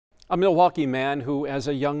A Milwaukee man who, as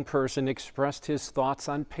a young person, expressed his thoughts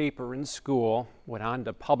on paper in school, went on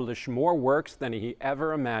to publish more works than he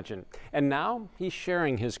ever imagined. And now he's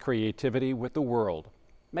sharing his creativity with the world.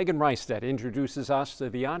 Megan Reistedt introduces us to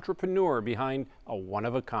the entrepreneur behind a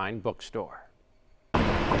one-of-a-kind bookstore.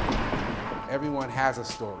 Everyone has a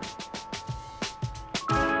story.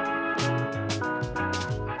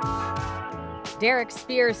 Darick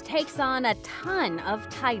Spears takes on a ton of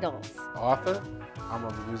titles. Author, I'm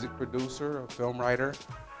a music producer, a film writer,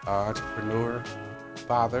 entrepreneur,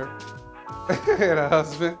 father, and a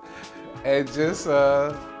husband, and just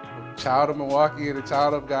a child of Milwaukee and a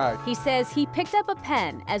child of God. He says he picked up a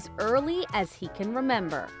pen as early as he can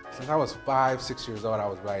remember. Since I was 5, 6 years old, I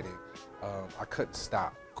was writing. I couldn't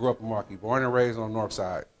stop. Grew up in Milwaukee, born and raised on the north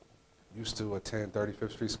side. Used to attend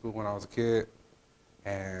 35th Street School when I was a kid,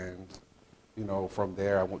 and you know, from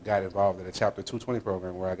there I got involved in a Chapter 220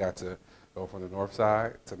 program where I got to go from the north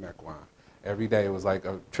side to Mequon. Every day it was like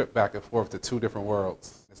a trip back and forth to 2 different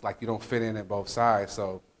worlds. It's like you don't fit in at both sides,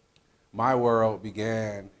 so my world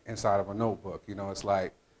began inside of a notebook. You know, it's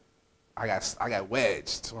like I got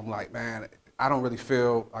wedged. So I'm like, man, I don't really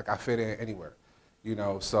feel like I fit in anywhere. You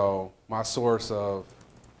know, so my source of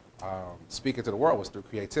speaking to the world was through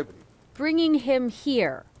creativity. Bringing him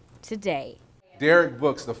here today. Darick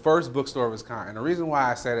Books, the first bookstore of its kind. And the reason why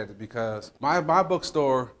I said it is because my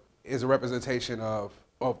bookstore is a representation of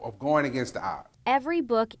going against the odds. Every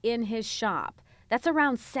book in his shop, that's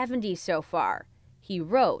around 70 so far, he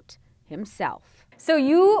wrote himself. So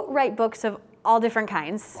you write books of all different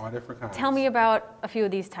kinds. All different kinds. Tell me about a few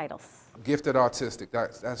of these titles. Gifted autistic,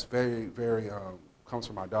 that's very, very, comes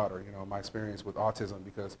from my daughter, you know, my experience with autism,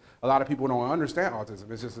 because a lot of people don't understand autism.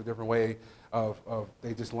 It's just a different way of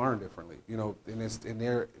they just learn differently, you know, and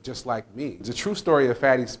they're just like me. It's a true story of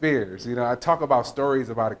Fatty Spears. You know, I talk about stories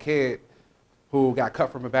about a kid who got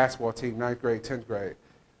cut from a basketball team, 9th grade, 10th grade,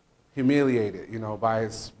 humiliated, you know, by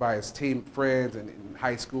his team friends, and in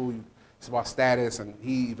high school, it's about status, and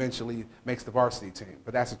he eventually makes the varsity team.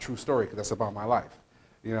 But that's a true story, because that's about my life.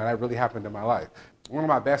 You know, that really happened in my life. One of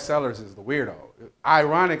my best sellers is The Weirdo.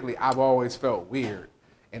 Ironically, I've always felt weird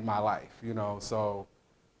in my life, you know, so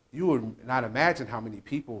you would not imagine how many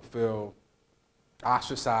people feel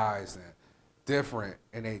ostracized and different,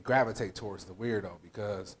 and they gravitate towards The Weirdo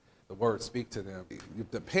because the words speak to them.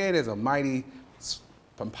 The pen is a mighty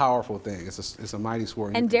and powerful thing. It's a mighty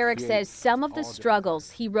sword. And Darick says some of the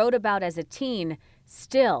struggles he wrote about as a teen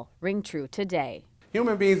still ring true today.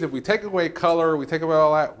 Human beings, if we take away color, we take away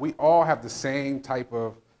all that, we all have the same type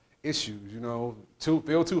of issues, you know.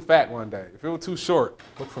 Feel too fat one day, feel too short.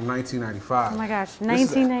 Book from 1995. Oh my gosh,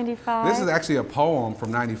 1995. This is actually a poem from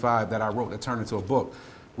 95 that I wrote that turned into a book.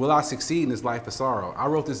 Will I succeed in this life of sorrow? I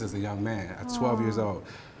wrote this as a young man at 12 years old.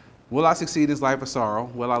 Will I succeed in this life of sorrow?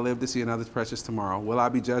 Will I live to see another's precious tomorrow? Will I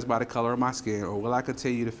be judged by the color of my skin, or will I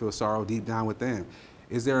continue to feel sorrow deep down within?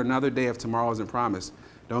 Is there another day if tomorrow isn't promised?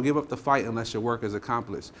 Don't give up the fight unless your work is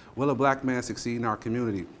accomplished. Will a black man succeed in our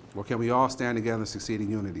community, or can we all stand together and succeed in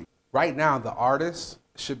unity? Right now, the artist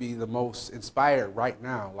should be the most inspired right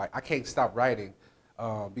now. Like, I can't stop writing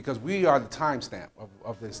because we are the timestamp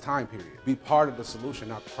of this time period. Be part of the solution,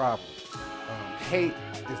 not the problem. Hate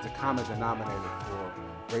is the common denominator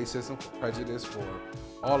for racism, for prejudice, for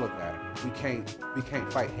all of that. We can't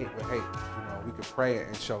fight hate with hate. You know, we can pray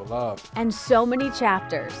and show love. And so many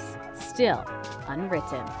chapters still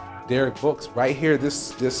unwritten. Darick Books, right here,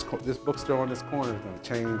 this bookstore on this corner is going to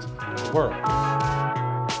change the world.